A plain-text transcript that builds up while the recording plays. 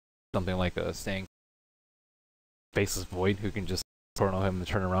something like a Stang Faceless Void who can just tornado him and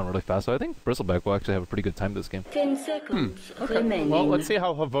turn around really fast. So I think Bristleback will actually have a pretty good time this game. 10 seconds Okay. remaining. Well, let's see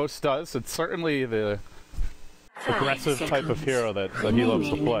how Havos does. It's certainly the aggressive type of hero that he loves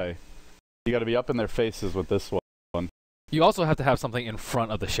to play. You got to be up in their faces with this one. You also have to have something in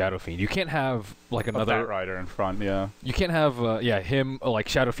front of the Shadow Fiend. You can't have like another Batrider in front, yeah. You can't have him like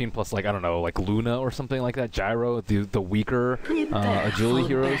Shadow Fiend plus like I don't know like Luna or something like that. Gyro, the weaker agility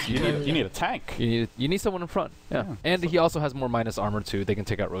heroes. You need a tank. You need someone in front. Yeah. And he also has more minus armor too. They can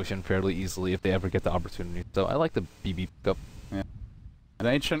take out Roshan fairly easily if they ever get the opportunity. So I like the BB pickup. Yeah. An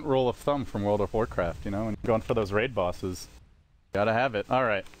ancient rule of thumb from World of Warcraft, you know, and going for those raid bosses. Gotta have it.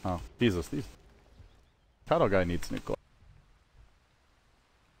 Alright. Oh, Jesus. These Shadow guy needs new gloves.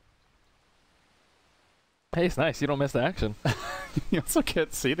 Hey, it's nice. You don't miss the action. You also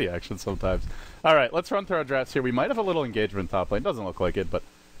can't see the action sometimes. Alright, let's run through our drafts here. We might have a little engagement top lane. Doesn't look like it, but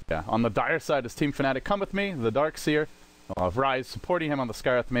yeah. On the dire side is Team Fnatic. Come with me, the Darkseer. I'll have Ryze supporting him on the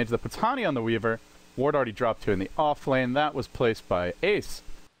Skywrath Mage. The Patani on the Weaver. Ward already dropped 2 in the off lane. That was placed by Ace.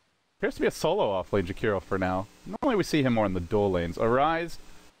 Appears to be a solo off lane Jakiro for now. Normally we see him more in the dual lanes. Arise,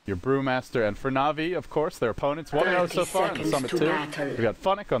 your Brewmaster, and for Navi, of course, their opponents. 1-0 so far in the Summit 2. We got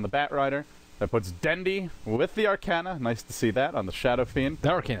Fnatic on the Batrider. That puts Dendi with the Arcana. Nice to see that on the Shadow Fiend.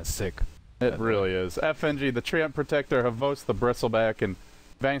 That Arcana is sick. It really is. FNG, the Treant Protector, Havos, the Bristleback, and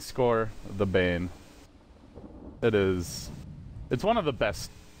Vangscore, the Bane. It's one of the best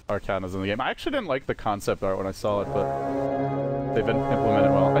Arcanas in the game. I actually didn't like the concept art when I saw it, but they've been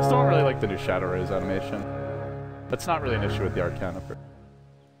implemented well. I still don't really like the new Shadow Rays animation. That's not really an issue with the Arcana.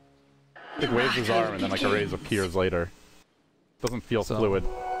 It waves his arm and then like a raise appears later. Doesn't feel fluid.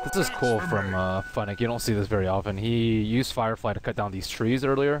 This is cool from Fnatic. You don't see this very often. He used Firefly to cut down these trees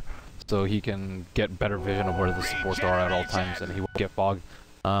earlier, so he can get better vision of where the supports are at all times, and he won't get fogged.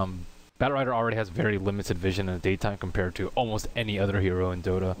 Batrider already has very limited vision in the daytime compared to almost any other hero in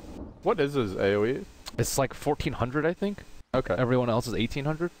Dota. What is his AoE? It's like 1400, I think. Okay. Everyone else is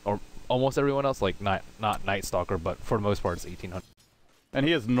 1800, or almost everyone else. Like not Night Stalker, but for the most part, it's 1800. And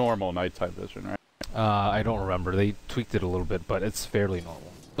he has normal nighttime vision, right? I don't remember. They tweaked it a little bit, but it's fairly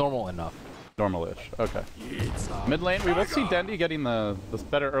normal. Normal enough. Normal-ish. Okay. Mid lane, we will see Dendi getting this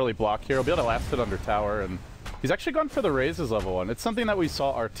better early block here. He'll be able to last it under tower, and he's actually gone for the raises level 1. It's something that we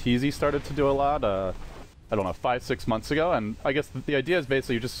saw Arteezy started to do a lot, I don't know, 5-6 months ago, and I guess the idea is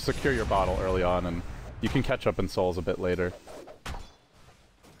basically you just secure your bottle early on, and you can catch up in souls a bit later.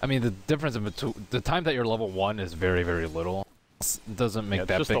 I mean, the difference in between the time that you're level 1 is very, very little. It doesn't make that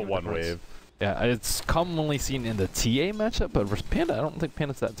big of a difference. It's just a one difference. wave. Yeah, it's commonly seen in the TA matchup, but versus Panda, I don't think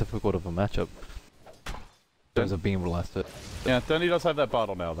Panda's that difficult of a matchup in terms of being able to last it. Yeah, Dendi does have that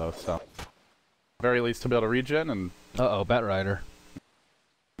bottle now, though, so very least to be able to regen, and Uh-oh, Batrider.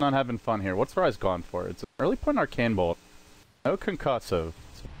 not having fun here. What's Ryze gone for? It's an early point Arcane Bolt. No concussive.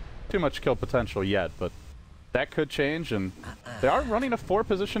 Too much kill potential yet, but that could change, and they are running a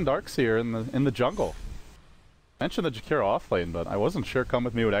 4-position Darkseer in the jungle. Mentioned the Jakiro off lane, but I wasn't sure Come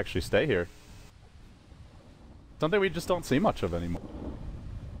With Me would actually stay here. Something we just don't see much of anymore.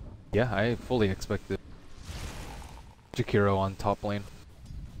 Yeah, I fully expected Jakiro on top lane.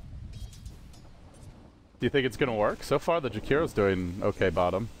 Do you think it's gonna work? So far, the Jakiro's doing okay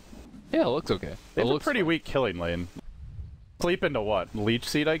bottom. Yeah, it looks okay. They have a looks pretty weak killing lane. Sleep into what? Leech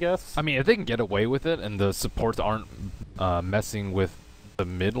Seed, I guess? I mean, if they can get away with it and the supports aren't messing with the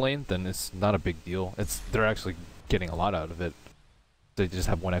mid lane, then it's not a big deal. They're actually getting a lot out of it. They just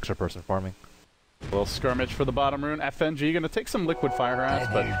have one extra person farming. A little skirmish for the bottom rune. FNG gonna take some liquid fire harass,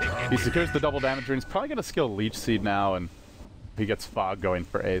 but he secures the double damage rune. He's probably gonna skill Leech Seed now, and he gets Fog going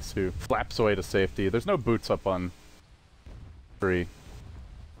for Ace, who flaps away to safety. There's no boots up on tree.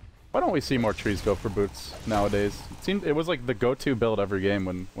 Why don't we see more trees go for boots nowadays? It was like the go-to build every game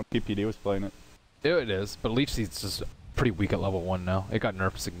when PPD was playing it. It is, but Leech Seed's just pretty weak at level 1 now. It got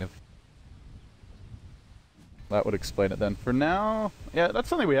nerfed significantly. That would explain it then. For now, yeah, that's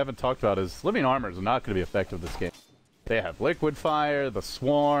something we haven't talked about is Living Armor is not going to be effective this game. They have Liquid Fire, the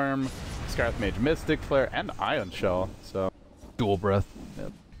Swarm, Skywrath Mage Mystic Flare, and Ion Shell, so... Dual Breath. Yeah,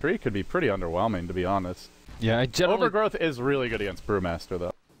 3 could be pretty underwhelming, to be honest. Yeah, I generally... Overgrowth is really good against Brewmaster,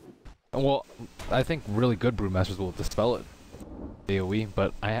 though. Well, I think really good Brewmasters will dispel it. AoE,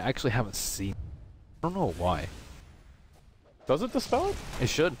 but I actually haven't seen... I don't know why. Does it dispel it? It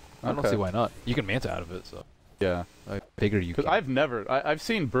should. I don't Okay. see why not. You can Manta out of it, so... Yeah. I figure you can. Because I've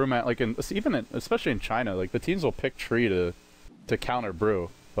seen Brewmat, like, especially in China, like, the teams will pick Tree to counter Brew,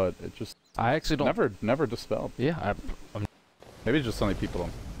 but it just... I actually don't... Never dispelled. Yeah, Maybe it's just something people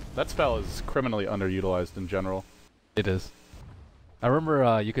don't... That spell is criminally underutilized in general. it is. I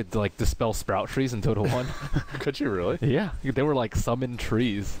remember you could like dispel sprout trees in Dota 1. Could you really? Yeah, they were like summon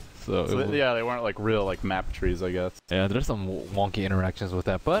trees. Yeah, they weren't like real like map trees, I guess. Yeah, there's some wonky interactions with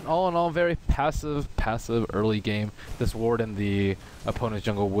that, but all in all, very passive early game. This ward in the opponent's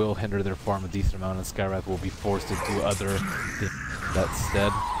jungle will hinder their farm a decent amount, and Skywrath will be forced to do other things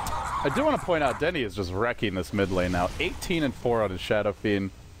instead. I do want to point out, Denny is just wrecking this mid lane now. 18 and 4 on his Shadow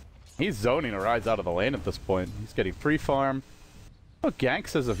Fiend. He's zoning Arise out of the lane at this point. He's getting free farm. No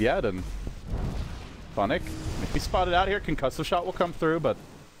ganks as of yet, and Fnatic, if he's spotted out here, concussive shot will come through, but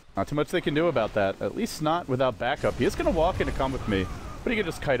not too much they can do about that. At least not without backup. He is going to walk in to come with me, but he can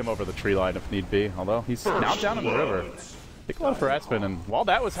just kite him over the tree line if need be. Although he's now down in the river. Take a lot for Aspen, and while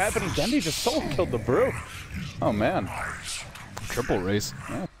that was happening, Dendy just solo killed the brew. Oh man. Triple race.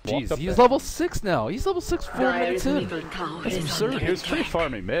 Yeah, jeez, he's level 6 now. He's level 6 4 minutes in. That's absurd. He was free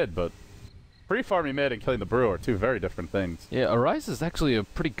farming mid, but free farming mid and killing the brew are two very different things. Yeah, Arise is actually a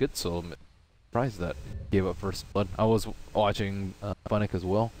pretty good solo mid. Surprised that he gave up first blood. I was watching Fnatic as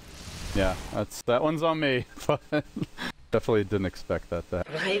well. Yeah, that one's on me. Definitely didn't expect that to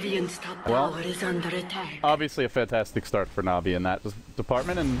happen. Radiant's top tower is under attack. Obviously a fantastic start for Navi in that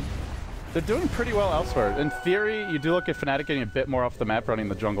department, and they're doing pretty well elsewhere. In theory, you do look at Fnatic getting a bit more off the map running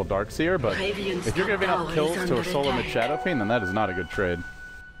the jungle Darkseer, but if you're giving up kills to a solo mid Shadow Fiend, then that is not a good trade.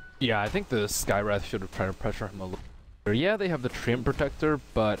 Yeah, I think the Skywrath should have tried to pressure him a little. Yeah, they have the Treant Protector,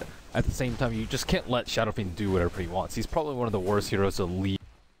 but at the same time, you just can't let Shadow Fiend do whatever he wants. He's probably one of the worst heroes to leave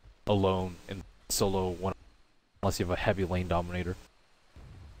alone in solo one, unless you have a heavy lane dominator.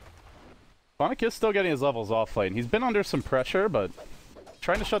 Fnatic is still getting his levels off lane. He's been under some pressure, but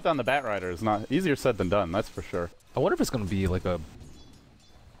trying to shut down the Bat Rider is not easier said than done, that's for sure. I wonder if it's going to be like a...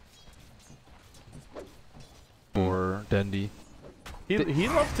 or Dendy. He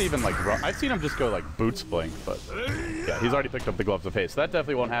loves to even like run. I've seen him just go like boots blink, but yeah, he's already picked up the gloves of haste. That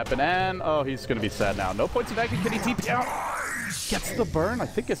definitely won't happen, and oh, he's going to be sad now. No points of action. Can he TP out? Gets the burn. I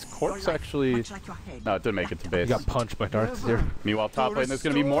think his corpse actually... No, it didn't make it to base. He got punched by Darkseer. Meanwhile, top lane, there's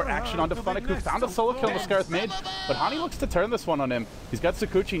going to be more action onto Fnatic, who found a solo kill on the Scarlet Mage, but Hani looks to turn this one on him. He's got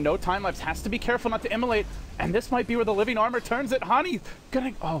Sakuchi, no time lapse, has to be careful not to immolate, and this might be where the living armor turns it. Hani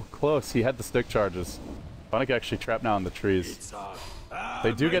gonna... Oh, close. He had the stick charges. Fnatic actually trapped now in the trees.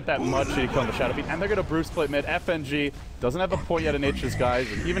 They do get that much shitty kill on the Shadow Fiend, and they're going to Bruce split mid. FNG doesn't have a point yet in Nature's Guise,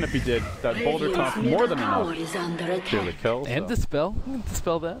 and even if he did, that boulder counts more than enough to kill the kill. And dispel.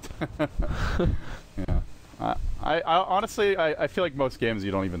 Dispel that. Yeah. I honestly, I feel like most games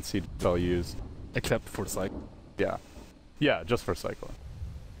you don't even see dispel used. Except for cycle. Yeah. Yeah, just for cycling.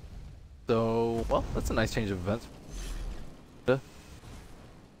 So, well, that's a nice change of events.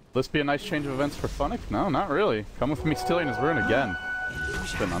 This be a nice change of events for Fnatic? No, not really. Come with me stealing his rune again.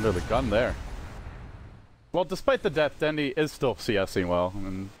 Been under the gun there. Well, despite the death, Dendy is still CSing well,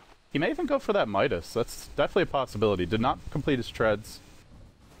 and he may even go for that Midas. That's definitely a possibility. Did not complete his treads.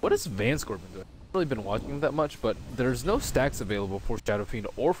 What has Vanscore been doing? I haven't really been watching him that much, but there's no stacks available for Shadow Fiend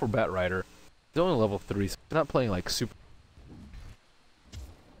or for Bat Rider. He's only level 3, so he's not playing like super...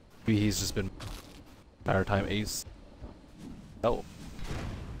 Maybe he's just been Maritime Ace. Oh.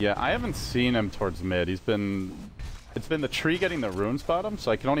 Yeah, I haven't seen him towards mid. It's been the tree getting the runes bottom,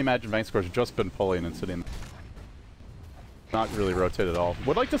 so I can only imagine Vangscore's just been pulling and sitting. Not really rotate at all.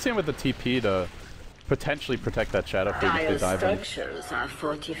 Would like to see him with the TP to potentially protect that Shadow Fiend if they dive in. Structures are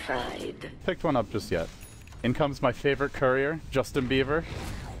fortified. Picked one up just yet. In comes my favorite courier, Justin Bieber.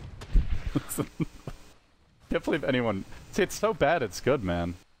 Can't believe anyone... See, it's so bad it's good,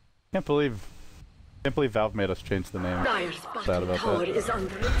 man. Can't believe Valve made us change the name. Sad about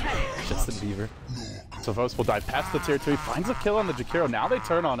that. Justin Bieber. So Vos will dive past the tier 2. He finds a kill on the Jakiro. Now they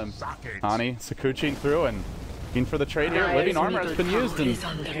turn on him. Hani, Sakuchi through and in for the trade here. Living armor has been used, and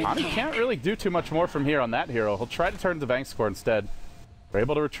Hani can't really do too much more from here on that hero. He'll try to turn to Vangscore instead. They're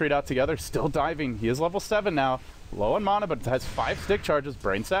able to retreat out together. Still diving. He is level 7 now. Low on mana, but has 5 stick charges.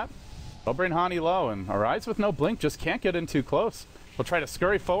 Brain Sap. They'll bring Hani low, and Arise with no blink just can't get in too close. He'll try to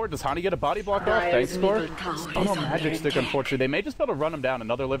scurry forward. Does Hani get a body block off? Vangscore? Oh no, Magic Stick, unfortunately. They may just be able to run him down.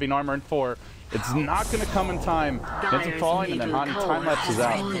 Another living armor in 4. It's not going to come in time. Gets him falling, and then Hani time lapses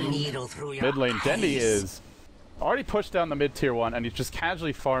out. Mid lane, Dendy is already pushed down the mid tier 1, and he's just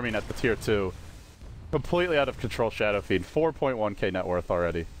casually farming at the tier 2. Completely out of control Shadow Fiend. 4.1k net worth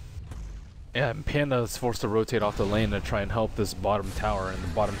already. Yeah, and Panda is forced to rotate off the lane to try and help this bottom tower, and the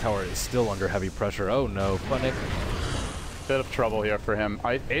bottom tower is still under heavy pressure. Oh no, Fnatic. Bit of trouble here for him.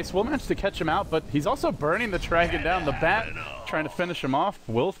 Ace will manage to catch him out, but he's also burning the dragon down. The bat trying to finish him off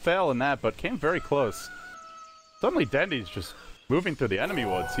will fail in that, but came very close. Suddenly Dendy's just moving through the enemy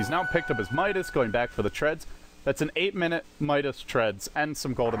woods. He's now picked up his Midas, going back for the treads. That's an 8-minute Midas treads and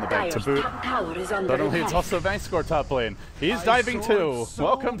some gold in the bank to Dire's boot. top tower is under Not only it's attack. also a bank score top lane. He's diving too.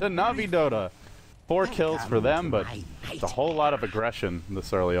 Welcome to Navi Dota. 4 kills for them, but it's a whole lot of aggression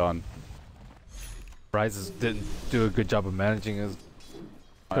this early on. Rises didn't do a good job of managing his.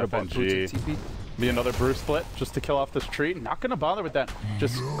 Could have bought boots and TP. Be another brew split just to kill off this tree. Not gonna bother with that.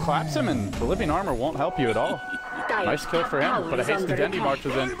 Just claps him and the living armor won't help you at all. Nice kill for him, but a hasty Dendi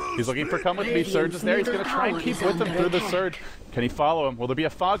marches in. He's looking for come with me. Surge is there. He's gonna try and keep with him through the surge. Can he follow him? Will there be a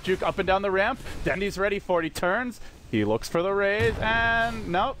fog juke up and down the ramp? Dendi's ready for it. He turns. He looks for the raise and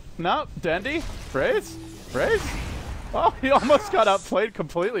nope. Dendi, raise. Oh, he almost got outplayed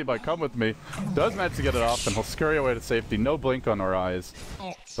completely by come with me. Does manage to get it off and he'll scurry away to safety. No blink on our eyes,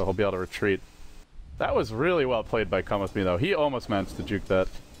 so he'll be able to retreat. That was really well played by come with me though. He almost managed to juke that.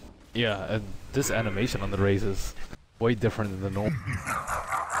 Yeah, and this animation on the raise is way different than the normal.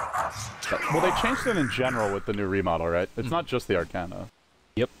 Well, they changed it in general with the new remodel, right? It's not just the Arcana.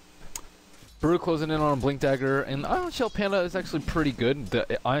 Yep. Brew closing in on a Blink Dagger, and Ion Shell Panda is actually pretty good.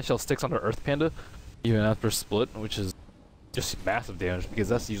 The Ion Shell sticks onto Earth Panda, even after split, which is just massive damage, because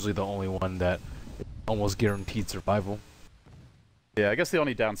that's usually the only one that almost guaranteed survival. Yeah, I guess the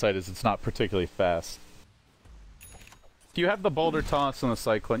only downside is it's not particularly fast. If you have the Boulder Toss and the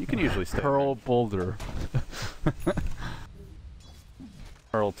Cyclone, you can usually stay Pearl Boulder.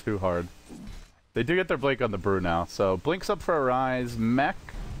 Pearl too hard. They do get their Blink on the Brew now, so Blink's up for a rise. Mech.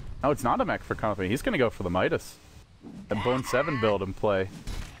 Oh, it's not a Mech for company. He's going to go for the Midas. And Bone 7 build in play.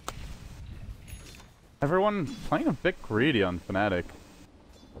 Everyone playing a bit greedy on Fnatic.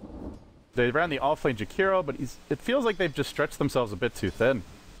 They ran the off-lane Jakiro, but it feels like they've just stretched themselves a bit too thin.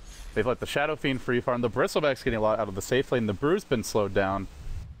 They've let the Shadow Fiend free farm. The Bristleback's getting a lot out of the safe lane. The Brew's been slowed down.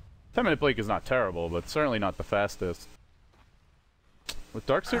 10-minute Blink is not terrible, but certainly not the fastest. With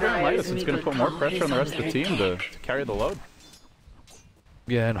Darksuit and Midas, it's going to put more pressure on the rest of the team to carry the load.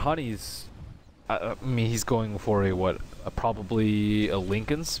 Yeah, and Honey's... I mean, he's going for a, probably a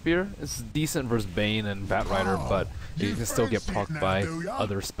Lincoln Spear. It's decent versus Bane and Batrider, but you can still get procced by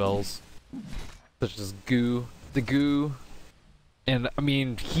other spells, such as Goo. The Goo... And, I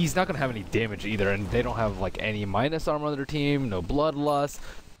mean, he's not going to have any damage either, and they don't have, like, any minus armor on their team, no Bloodlust,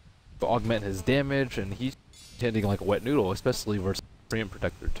 to augment his damage, and he's hitting like a wet noodle, especially versus Treant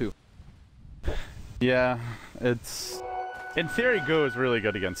Protector, too. Yeah, it's... In theory, Go is really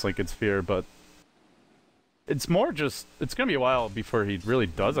good against Lincoln Sphere, but... It's more just... It's going to be a while before he really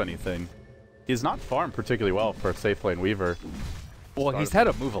does anything. He's not farmed particularly well for a safe lane Weaver. Well, he's had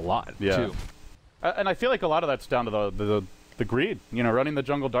to move a lot, too. And I feel like a lot of that's down to the greed. You know, running the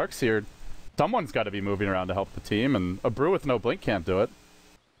jungle Darkseer, someone's got to be moving around to help the team, and a Brew with no blink can't do it.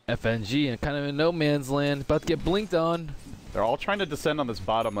 FNG and kind of in no man's land, about to get blinked on. They're all trying to descend on this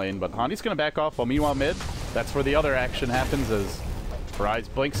bottom lane, but Hani's going to back off, while meanwhile mid, that's where the other action happens as Rise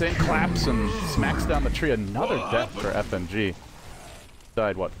blinks in, claps, and smacks down the tree. Another death for FNG.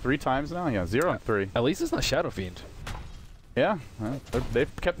 Died, what, 3 times now? Yeah, 0 and 3. At least it's not Shadow Fiend. Yeah,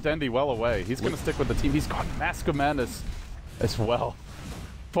 they've kept Dendi well away. He's going to stick with the team. He's got Mask of Madness as well.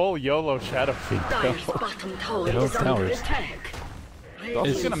 Full YOLO Shadow Fiend. Dire's bottom tower It owns is under towers. attack. It's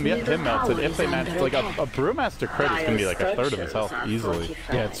also going to get him melted if they manage. Like a Brewmaster crit is going to be like a third of his health easily.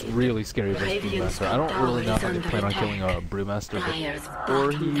 Yeah, it's really scary versus Brewmaster. I don't really know how they plan on killing a Brewmaster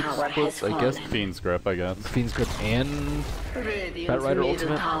before he splits, I guess. Fiend's Grip, I guess. Fiend's Grip and Batrider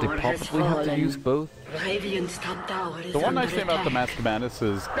Ultimate, they probably have to use both. The one nice thing about the Mask of Madness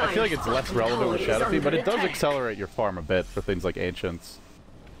is I feel like it's less relevant with Shadow Fiend, but it does accelerate your farm a bit for things like Ancients.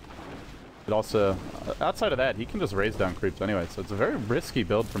 It also, outside of that, he can just raise down creeps anyway, so it's a very risky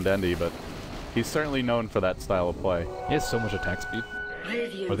build from Dendi, but he's certainly known for that style of play. He has so much attack speed.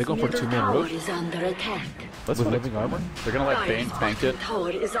 Are they going for 2-man Roach? With living armor? They're going to let Bane tank it for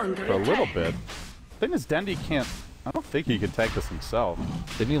a little bit. The thing is, Dendi can't... I don't think he can tank this himself.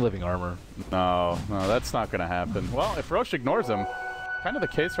 They need living armor. No, that's not going to happen. Well, if Roche ignores him, kind of the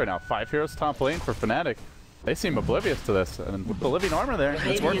case right now. 5 heroes top lane for Fnatic. They seem oblivious to this, and with the living armor there,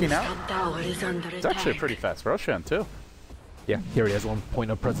 it's working out. It's actually a pretty fast Roshan, too. Yeah, here he has 1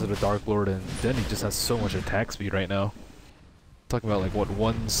 point of presence of the Dark Lord, and then he just has so much attack speed right now. Talking about like, what,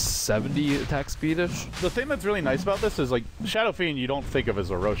 170 attack speed-ish? The thing that's really nice about this is, like, Shadow Fiend you don't think of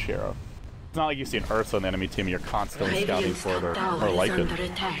as a Roche hero. It's not like you see an Ursa on the enemy team and you're constantly scouting for it or like it.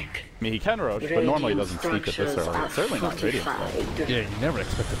 I mean, he can Roche, but normally he doesn't sneak it this early. It's certainly not Radiant. Yeah, you never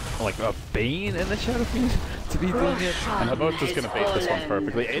expected, like, a Bane and a Shadow Fiend to be doing it. And Habo's just going to bait this one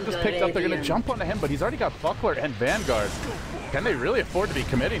perfectly. A just picked up, they're going to jump onto him, but he's already got Buckler and Vanguard. Can they really afford to be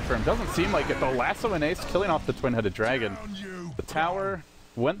committing for him? Doesn't seem like it. The lasso and Ace killing off the twin-headed dragon. The tower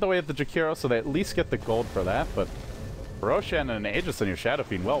went the way of the Jakiro, so they at least get the gold for that, but Roshan and an Aegis in your Shadow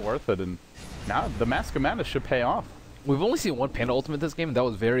Fiend, well worth it, and now the Mask of Madness should pay off. We've only seen one Panda ultimate this game, and that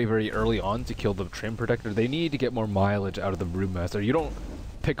was very, very early on to kill the Trim Protector. They need to get more mileage out of the Brewmaster. You don't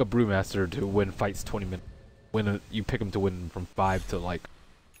pick a Brewmaster to win fights 20 minutes. You pick him to win from 5 to like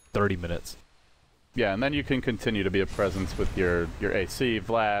 30 minutes. Yeah, and then you can continue to be a presence with your AC,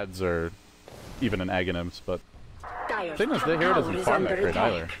 Vlads, or even an Aghanims, but the thing is, the hero doesn't farm that great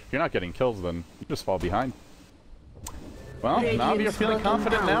either. If you're not getting kills, then you just fall behind. Well, Navi are feeling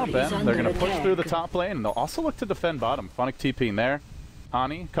confident now, Ben. They're going to push through the top lane, and they'll also look to defend bottom. Fnatic TPing there.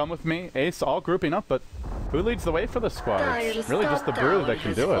 Hani, come with me. Ace all grouping up, but who leads the way for this squad? It's really just the Brew that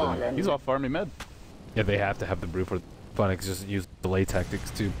can do it, and he's all farming mid. Yeah, they have to have the Brew for Fnatic just use delay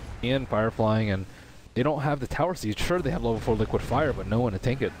tactics to in Fireflying, and they don't have the tower siege. Sure, they have level 4 liquid fire, but no one to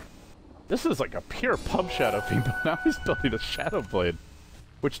tank it. This is like a pure pub Shadow Fiend, but now he's building a Shadow Blade,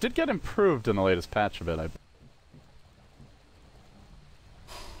 which did get improved in the latest patch a bit.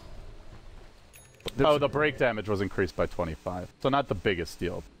 Oh, the break damage was increased by 25, so not the biggest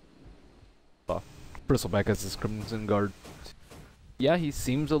deal. Bristleback has his Crimson Guard. Yeah, he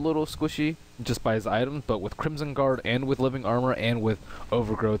seems a little squishy just by his items, but with Crimson Guard and with Living Armor and with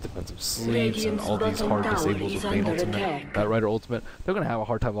Overgrowth, Defensive Sleeps, and all these hard disables with Bane Ultimate, that Rider Ultimate, they're going to have a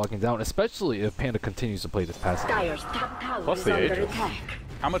hard time locking down, especially if Panda continues to play this passive. Plus the Aegis.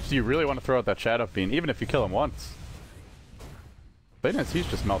 How much do you really want to throw out that Shadow Fiend, even if you kill him once? He's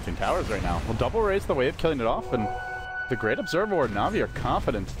just melting towers right now. We'll double raise the wave, killing it off, and the Great Observer or Navi are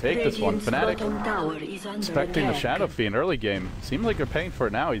confident to take this one. Fnatic expecting the Shadow Fiend early game. Seems like they're paying for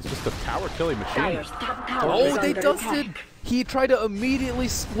it now. He's just a tower killing machine. Oh, they dusted! He tried to immediately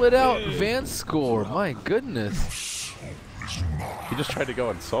split out Van's score. My goodness. He just tried to go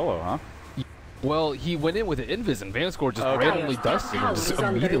in solo, huh? Well, he went in with an Invis, and Vanscore just randomly dusted him and just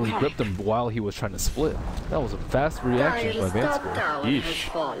immediately gripped him while he was trying to split. That was a fast reaction by Vanscore.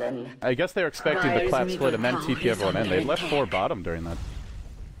 Yeesh. I guess they were expecting the clap split and then TP everyone in. They left 4 bottom during that.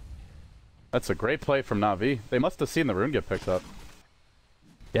 That's a great play from Navi. They must have seen the rune get picked up.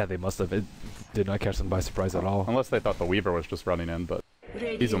 Yeah, they must have. It did not catch them by surprise at all. Unless they thought the Weaver was just running in, but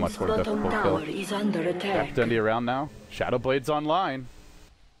he's a much more difficult kill. Back Dendy around now. Shadow Blade's online.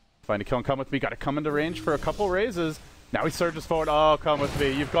 Find a kill and come with me. Got to come into range for a couple raises. Now he surges forward. Oh, come with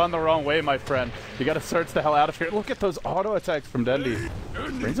me. You've gone the wrong way, my friend. You got to surge the hell out of here. Look at those auto attacks from Dendy.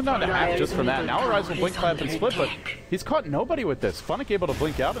 Brings him down to half just from that. Now Arise will blink, clap, and split, but he's caught nobody with this. Fnatic able to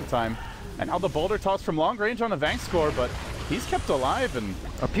blink out in time. And now the boulder toss from long range on the Vank score, but he's kept alive. And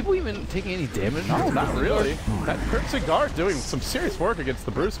are people even taking any damage? No, not really. That Crimson Guard doing some serious work against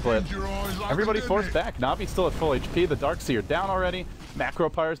the Brew split. Everybody forced back. Navi still at full HP. The Darkseer down already. Macro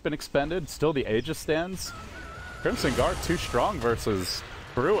Pyre's been expended. Still the Aegis stands. Crimson Guard too strong versus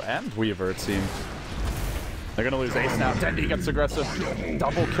Brew and Weaver, it seems. They're going to lose Ace now. Dendy gets aggressive.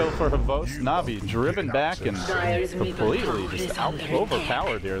 Double kill for Havos. Navi driven back and completely just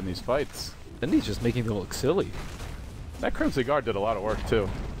overpowered here in these fights. Dendy's just making them look silly. That Crimson Guard did a lot of work too.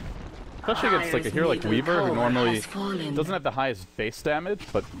 Especially against like a hero like Weaver, who normally doesn't have the highest base damage,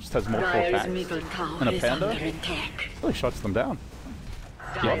 but just has multiple attacks. And a Panda really shuts them down.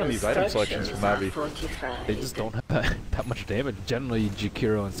 Loving these item selections from Navi. They just don't have that much damage. Generally,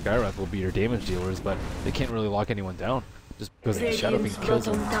 Jakiro and Skywrath will be your damage dealers, but they can't really lock anyone down. Just because the Shadow Fiend kills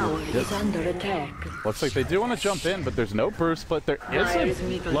them. Looks like they do want to jump in, but there's no Brew split. There is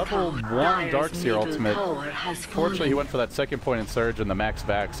a level 1 Darkseer ultimate. Fortunately, he went for that second point in Surge and the max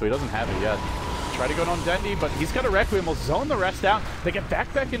back, so he doesn't have it yet. Try to go on Dendy, but he's got a Requiem. Will zone the rest out. They get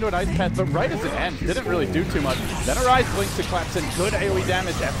back into an Ice Path, but right as it ends, didn't really do too much. Then Arise blinks and claps in. Good AoE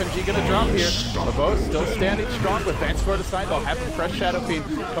damage. FNG gonna drop here. Lavo still standing strong with Vanscore to side. They'll have the fresh Shadow Fiend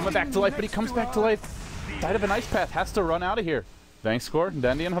coming back to life, but he comes back to life. Side of an Ice Path, has to run out of here. Vanscore,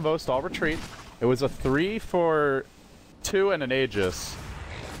 Dendy, and Havost all retreat. It was a 3 for 2 and an Aegis.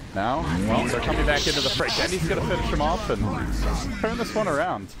 Now, well, they're coming back into the fray. Dendy's gonna finish him off and turn this one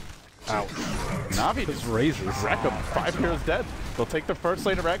around. Ouch. Navi just raises. Wreck him. 5 heroes dead. They'll take their first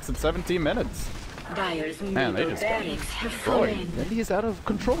lane of Rex in 17 minutes. Man, they just got destroyed. Dendy is out of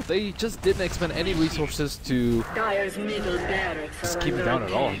control. They just didn't expend any resources to just keep it down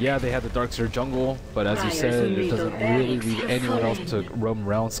at all. Yeah, they had the Darkseer jungle, but as you said, it doesn't really leave anyone else to roam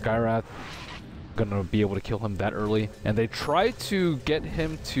around. Skywrath gonna be able to kill him that early. And they tried to get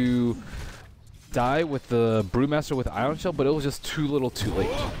him to die with the Brewmaster with Ion Shell, but it was just too little too late.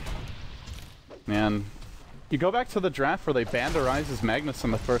 Man, you go back to the draft where they banned Arise's Magnus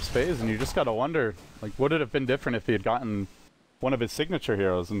in the first phase, and you just gotta wonder, like, would it have been different if he had gotten one of his signature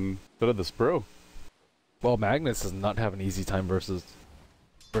heroes instead of this Brew? Well, Magnus does not have an easy time versus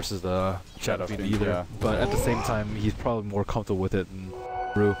versus the Shadow Fiend either. Yeah. But at the same time, he's probably more comfortable with it than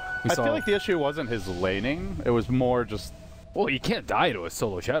Brew. I feel like the issue wasn't his laning. It was more just... Well, you can't die to a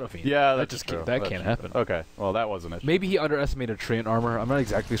solo Shadow Fiend. Yeah, that just can't, that can't happen. Okay, well, that wasn't it. Maybe he underestimated Treant armor. I'm not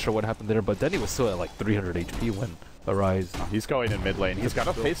exactly sure what happened there, but then he was still at like 300 HP when Arise. He's going in mid lane. He's got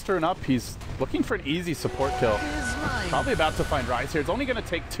a face turn up. He's looking for an easy support kill. Probably about to find Rise here. It's only going to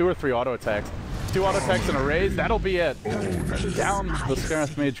take 2 or 3 auto attacks. 2 auto attacks and a raise. That'll be it. And down the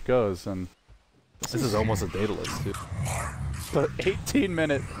Scarith Mage goes. And this is almost a Daedalus, dude. The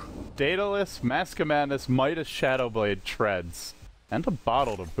 18-minute Daedalus, Mask of Madness, Midas Shadowblade treads. And a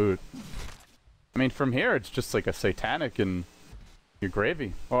bottle to boot. I mean, from here, it's just like a Satanic and your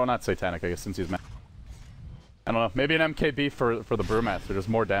gravy. Well, not Satanic, I guess, since he's mad. I don't know. Maybe an MKB for the Brewmaster. There's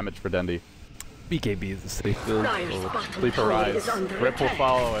more damage for Dendi. BKB is the safe build. Sleeper Rise. Rip will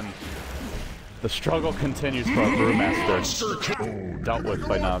follow, and the struggle continues for our Brewmaster. Dealt with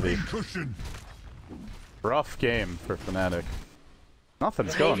by Navi. Rough game for Fnatic.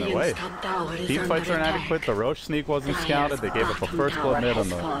 Nothing's going their way. Team fights are inadequate. The Roche sneak wasn't scouted. They gave up a first blood mid on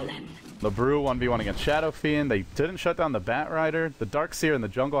the Brew 1v1 against Shadow Fiend. They didn't shut down the Bat Rider. The Darkseer in the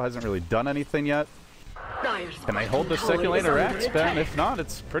jungle hasn't really done anything yet. Can they hold the second lane or Axe, Ben? If not,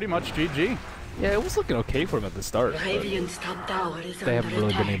 it's pretty much GG. Yeah, it was looking okay for him at the start. They haven't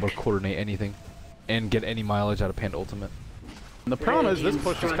really been able to coordinate anything and get any mileage out of Panda Ultimate. And the problem is this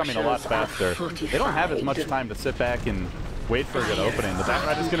push is coming a lot faster. They don't have as much time to sit back and wait for a good opening. The Bat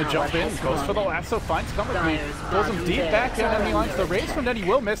Rider's going to jump in, goes for the lasso, finds Come With Me, pulls him deep back in enemy lines. The raise from Denny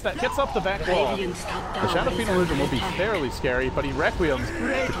will miss. That gets up the back wall. The Shadow Fiend illusion will be fairly scary, but he Requiems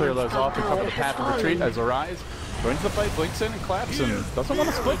to clear those off and cover the path of retreat as Arise joins the fight, blinks in and claps, and doesn't want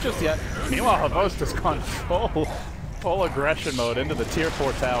to split just yet. Meanwhile, Havost has gone full aggression mode into the tier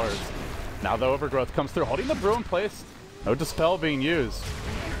 4 towers. Now the Overgrowth comes through, holding the Brew in place. No Dispel being used.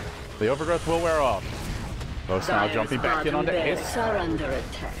 The Overgrowth will wear off. Ghost now jumping back in onto Ace.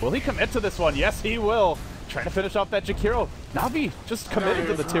 Will he commit to this one? Yes, he will. Trying to finish off that Jakiro. Navi just committed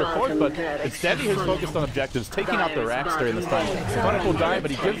to the tier 4, but it's Devi who's focused on objectives, taking out the Rax during this time. Fnatic will die, but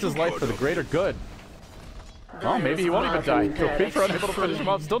he gives his life for the greater good. Well, maybe he won't even die. Reaper unable to finish him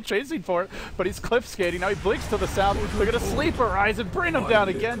off, still chasing for it, but he's cliff skating. Now he blinks to the south. They're going to Sleeper Rise and bring him down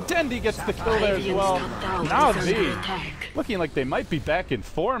again. Dendi gets the kill there as well. Navi looking like they might be back in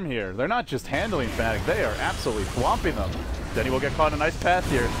form here. They're not just handling Fnatic, they are absolutely swamping them. Dendi will get caught in a nice path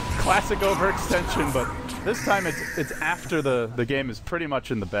here. Classic overextension, but this time it's after the game is pretty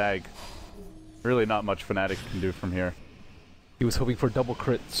much in the bag. Really not much Fnatic can do from here. He was hoping for double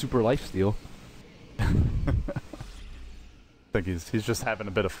crit super lifesteal. I think he's just having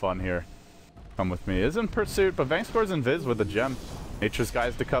a bit of fun here. Come with me. Is in pursuit, but Vangscore's in Viz with the gem. Nature's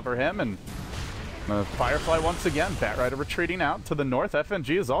guys to cover him, and Firefly once again. Bat Rider retreating out to the north.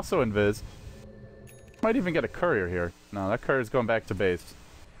 FNG is also in Viz. Might even get a courier here. No, that courier's going back to base.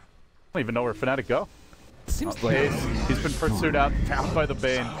 I don't even know where Fnatic go. Seems like he's been pursued out, found by the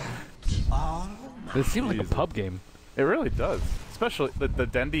Bane. It seemed like a pub game. It really does. Especially the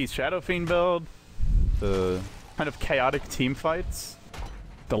Dendi Shadow Fiend build. The kind of chaotic team fights.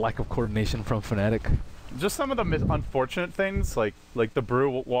 The lack of coordination from Fnatic. Just some of the unfortunate things, like the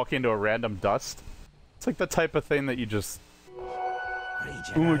Brew walking into a random dust. It's like the type of thing that you just...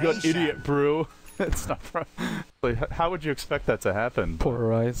 Oh my god, idiot Brew. It's not... Like, how would you expect that to happen?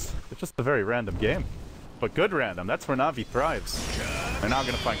 Poor Eyes. It's just a very random game. But good random. That's where Navi thrives. They're now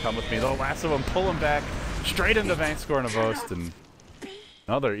going to find Come With Me. They'll lasso him, pull him back, straight into Vangscore and Avost, and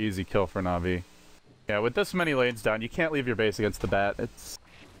another easy kill for Navi. Yeah, with this many lanes down, you can't leave your base against the Bat. It's...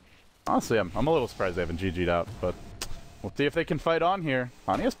 Honestly, I'm a little surprised they haven't GG'd out, but we'll see if they can fight on here.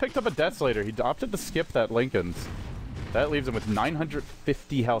 Ani has picked up a Desolator. He opted to skip that Lincoln's. That leaves him with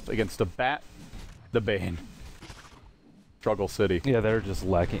 950 health against a Bat, the Bane. Struggle City. Yeah, they're just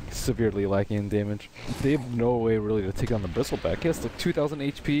lacking, severely lacking in damage. They have no way really to take on the Bristleback. He has like 2,000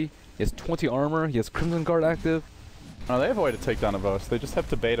 HP, he has 20 armor, he has Crimson Guard active. No, they have a way to take down a Vos. They just have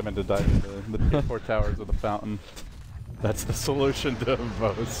to bait him into diving the tier 4 towers of the fountain. That's the solution to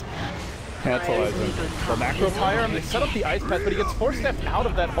Vos. Tantalizing. The macro fire him, they set up the ice path, but he gets 4-stepped out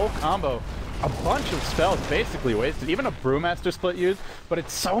of that whole combo. A bunch of spells basically wasted. Even a Brewmaster split used, but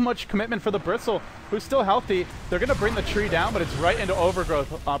it's so much commitment for the Bristle, who's still healthy. They're going to bring the tree down, but it's right into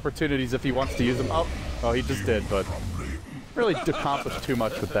Overgrowth opportunities if he wants to use them. Oh, he just did, but really accomplished too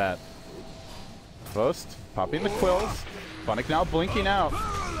much with that. Ghost popping the quills. Fnatic now blinking out.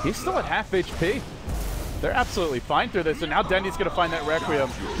 He's still at half HP. They're absolutely fine through this, and now Dendy's going to find that Requiem.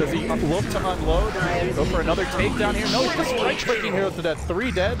 Does he look to unload? Go for another takedown here? No, he's just right-clicking Heroes to death.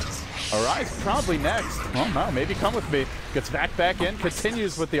 3 dead. Arise probably next. Oh no, maybe come with me. Gets back in,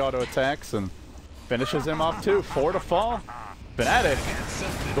 continues with the auto attacks, and finishes him off too. 4 to fall.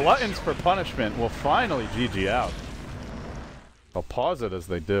 Fnatic, gluttons for punishment, will finally GG out. I'll pause it as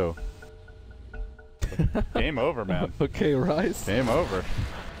they do. Game over, man. Okay, Rise. Game over.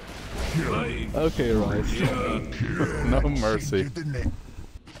 Okay, Rise. No mercy.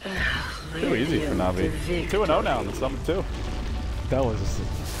 Too easy for Navi. 2-0 now in the Summit 2. That was just a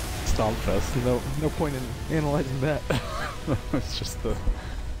stomp fest. No point in analyzing that. It's just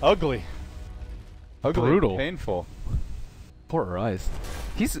ugly. Ugly. Brutal. Painful. Poor Rise.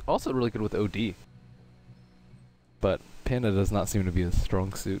 He's also really good with OD. But Panda does not seem to be his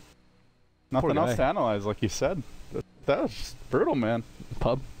strong suit. Nothing else to analyze, like you said. That was just brutal, man.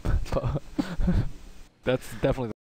 Pub. That's definitely